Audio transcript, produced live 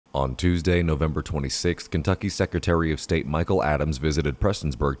On Tuesday, November 26th, Kentucky Secretary of State Michael Adams visited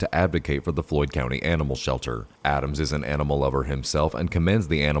Prestonsburg to advocate for the Floyd County Animal Shelter. Adams is an animal lover himself and commends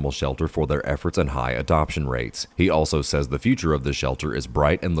the animal shelter for their efforts and high adoption rates. He also says the future of the shelter is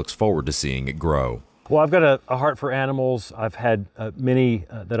bright and looks forward to seeing it grow. Well, I've got a heart for animals. I've had many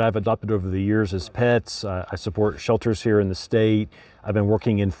that I've adopted over the years as pets. I support shelters here in the state. I've been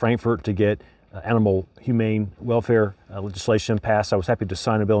working in Frankfort to get animal humane welfare legislation passed. I was happy to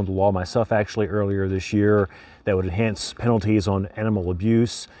sign a bill into law myself actually earlier this year that would enhance penalties on animal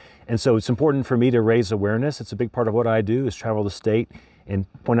abuse. And so it's important for me to raise awareness. It's a big part of what I do is travel the state and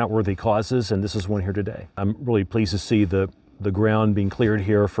point out worthy causes, and this is one here today. I'm really pleased to see the ground being cleared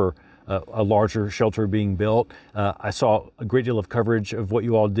here for a larger shelter being built. I saw a great deal of coverage of what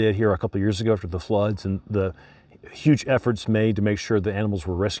you all did here a couple of years ago after the floods and the huge efforts made to make sure the animals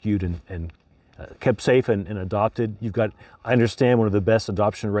were rescued and kept safe and adopted. You've got, I understand, one of the best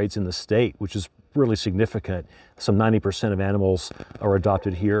adoption rates in the state, which is really significant. Some 90% of animals are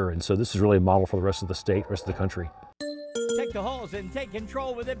adopted here, and so this is really a model for the rest of the state, rest of the country. Take the halls and take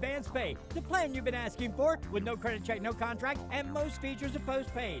control with Advance Pay, the plan you've been asking for with no credit check, no contract, and most features of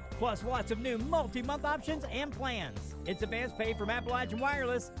postpaid, plus lots of new multi-month options and plans. It's Advance Pay from Appalachian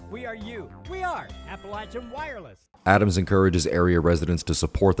Wireless. We are you. We are Appalachian Wireless. Adams encourages area residents to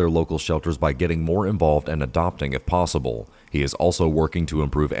support their local shelters by getting more involved and adopting if possible. He is also working to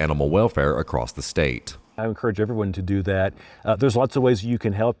improve animal welfare across the state. I encourage everyone to do that. There's lots of ways you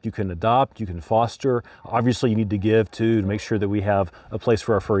can help. You can adopt, you can foster. Obviously, you need to give too to make sure that we have a place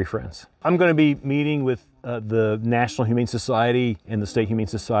for our furry friends. I'm going to be meeting with the National Humane Society and the State Humane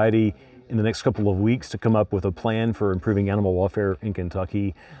Society in the next couple of weeks to come up with a plan for improving animal welfare in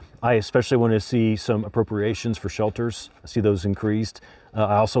Kentucky. I especially want to see some appropriations for shelters, see those increased.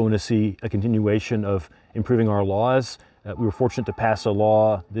 I also want to see a continuation of improving our laws. We were fortunate to pass a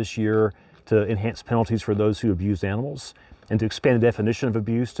law this year to enhance penalties for those who abuse animals and to expand the definition of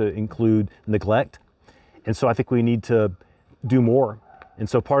abuse to include neglect. And so I think we need to do more. And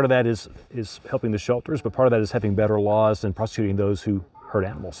so part of that is helping the shelters, but part of that is having better laws and prosecuting those who hurt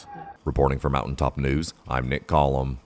animals. Reporting for Mountaintop News, I'm Nick Collum.